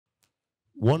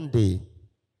One day,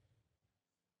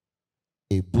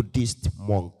 a Buddhist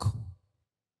monk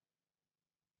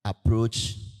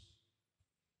approached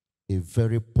a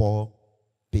very poor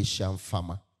Persian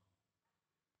farmer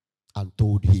and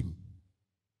told him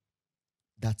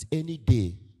that any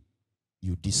day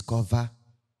you discover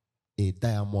a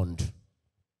diamond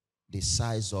the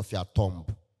size of your thumb,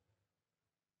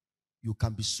 you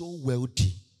can be so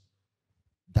wealthy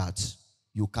that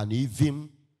you can even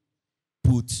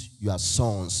put your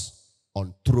sons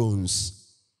on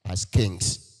thrones as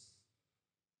kings.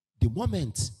 The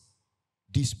moment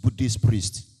this Buddhist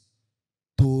priest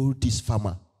told this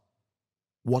farmer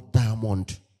what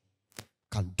diamond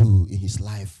can do in his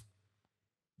life,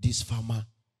 this farmer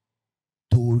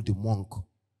told the monk,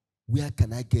 where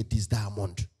can I get this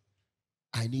diamond?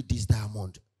 I need this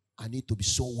diamond. I need to be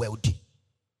so wealthy.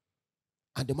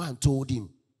 And the man told him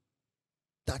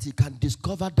that he can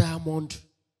discover diamond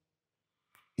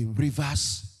in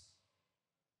rivers,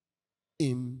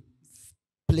 in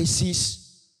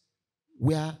places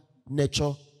where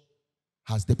nature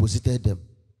has deposited them.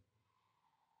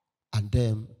 And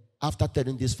then, after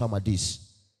telling this farmer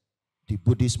this, the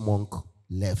Buddhist monk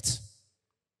left.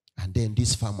 And then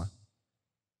this farmer,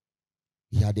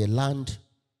 he had a land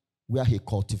where he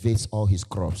cultivates all his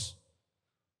crops.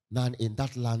 Now, in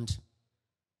that land,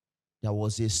 there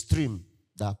was a stream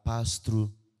that passed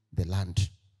through the land.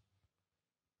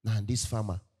 Now, this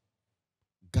farmer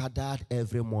gathered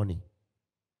every morning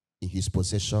in his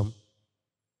possession,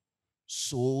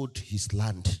 sold his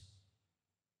land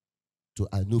to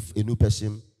a new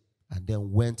person, and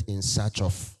then went in search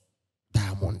of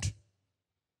diamond.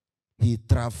 He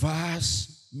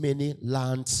traversed many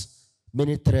lands,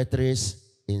 many territories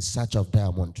in search of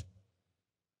diamond.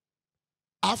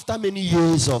 After many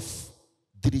years of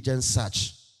diligent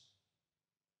search,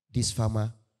 this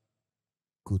farmer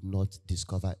could not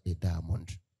discover a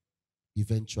diamond.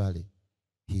 Eventually,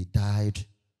 he died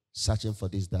searching for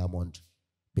this diamond,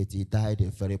 but he died a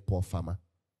very poor farmer.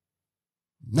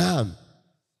 Now,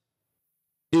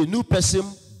 a new person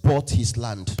bought his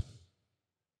land.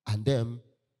 And then,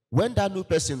 when that new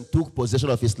person took possession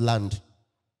of his land,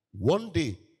 one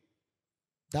day,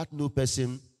 that new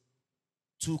person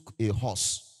took a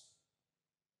horse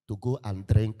to go and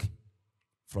drink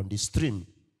from the stream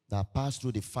that passed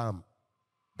through the farm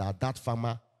that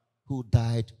farmer who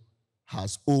died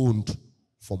has owned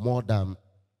for more than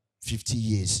 50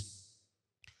 years.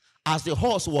 As the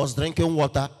horse was drinking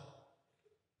water,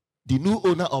 the new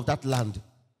owner of that land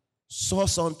saw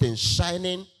something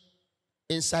shining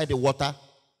inside the water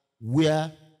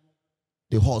where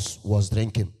the horse was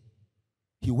drinking.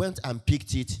 He went and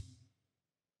picked it.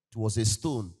 It was a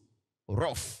stone,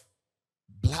 rough,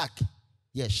 black,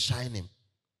 yet shining.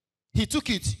 He took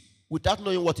it without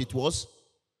knowing what it was,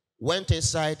 went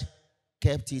inside,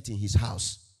 kept it in his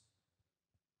house.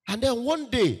 And then one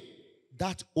day,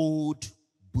 that old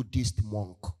Buddhist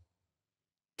monk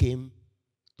came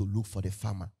to look for the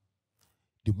farmer.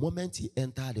 The moment he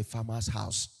entered the farmer's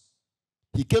house,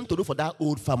 he came to look for that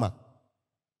old farmer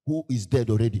who is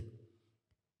dead already.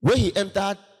 When he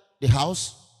entered the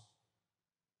house,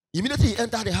 immediately he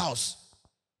entered the house,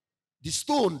 the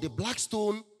stone, the black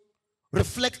stone,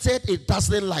 reflected a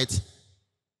dazzling light.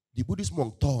 The Buddhist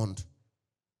monk turned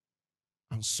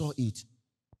and saw it.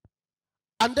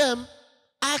 And then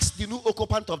asked the new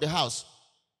occupant of the house,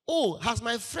 "Oh, has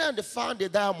my friend found a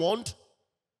diamond?"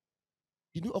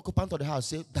 The new occupant of the house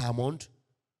said, "Diamond?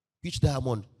 Which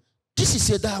diamond?" "This is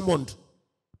a diamond."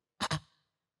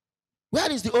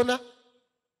 "Where is the owner?"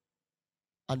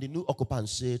 And the new occupant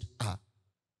said, "A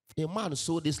man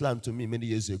sold this land to me many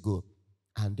years ago,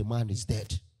 and the man is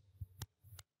dead."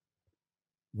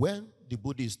 When the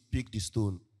Buddhist picked the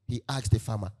stone, he asked the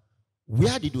farmer,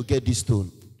 "Where did you get this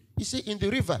stone?" He said, "In the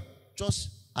river, just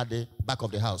at the back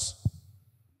of the house."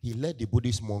 He led the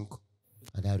Buddhist monk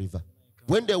at that river.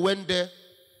 When they went there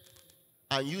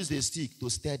and used a stick to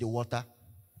stir the water,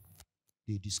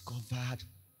 they discovered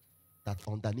that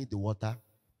underneath the water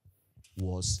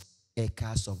was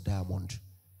acres of diamond.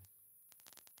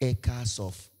 Acres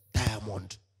of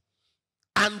diamond.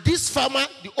 And this farmer,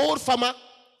 the old farmer,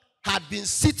 had been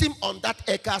sitting on that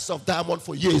acres of diamond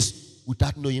for years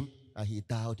without knowing, and he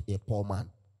died a poor man.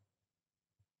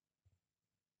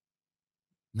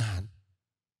 Now,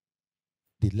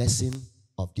 the lesson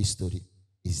of this story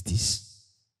is this.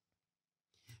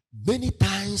 Many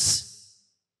times,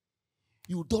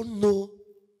 you don't know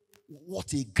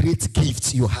what a great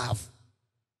gift you have.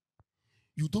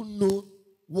 You don't know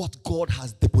what God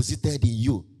has deposited in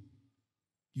you.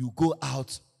 You go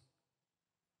out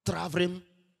traveling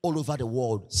all over the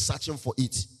world searching for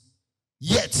it.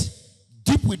 Yet,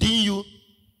 deep within you,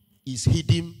 is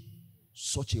hidden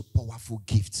such a powerful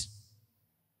gift.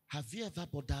 Have you ever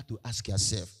bothered to ask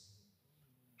yourself,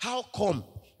 how come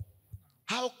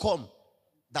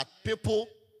that people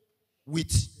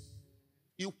with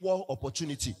equal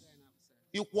opportunity,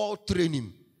 equal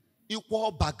training,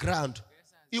 equal background,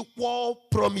 equal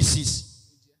promises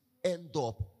end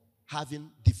up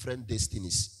having different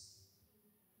destinies?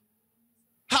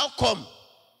 How come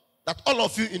that all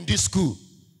of you in this school,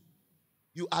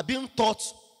 you are being taught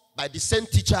by the same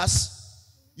teachers,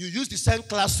 you use the same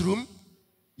classroom,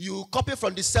 you copy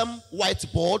from the same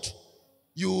whiteboard,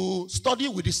 you study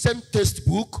with the same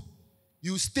textbook,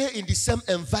 you stay in the same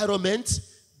environment,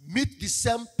 meet the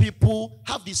same people,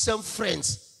 have the same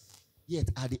friends. Yet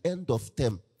at the end of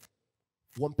term,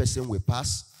 one person will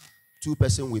pass, two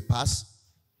person will pass,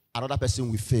 another person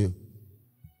will fail.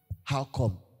 How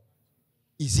come?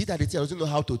 Is it that the teacher doesn't know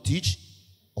how to teach,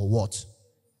 or what?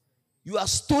 Your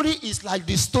story is like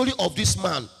the story of this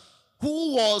man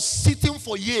who was sitting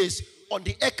for years on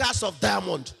the acres of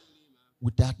diamond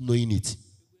without knowing it.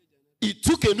 It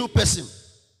took a new person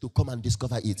to come and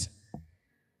discover it.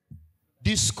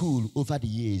 This school over the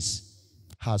years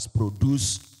has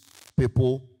produced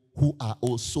people who are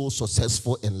also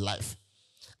successful in life.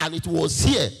 And it was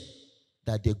here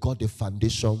that they got the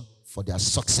foundation for their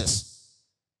success.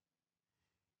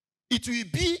 It will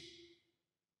be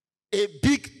a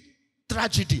big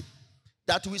tragedy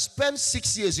that we spend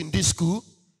 6 years in this school,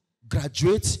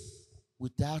 graduate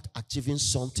without achieving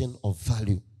something of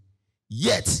value.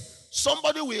 Yet,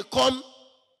 somebody will come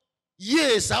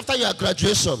years after your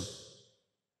graduation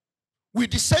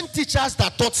with the same teachers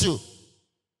that taught you.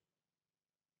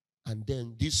 And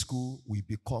then this school will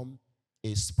become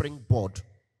a springboard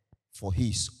for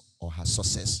his or her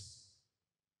success.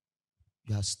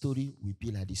 Your story will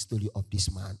be like the story of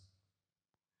this man.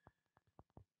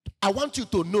 I want you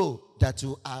to know that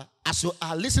you are, as you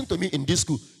are listening to me in this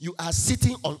school, you are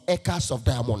sitting on acres of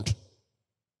diamond.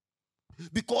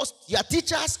 Because your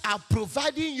teachers are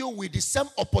providing you with the same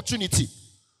opportunity,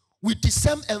 with the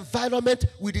same environment,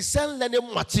 with the same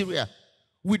learning material,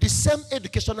 with the same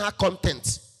educational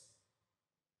content.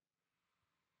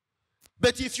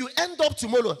 But if you end up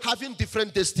tomorrow having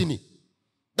different destiny,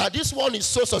 that this one is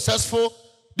so successful,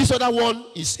 this other one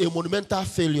is a monumental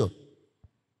failure,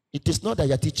 it is not that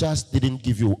your teachers didn't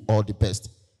give you all the best.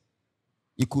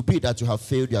 It could be that you have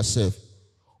failed yourself.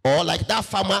 Or like that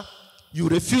farmer, you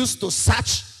refuse to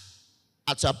search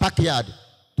at your backyard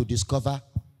to discover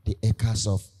the acres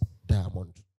of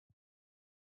diamond.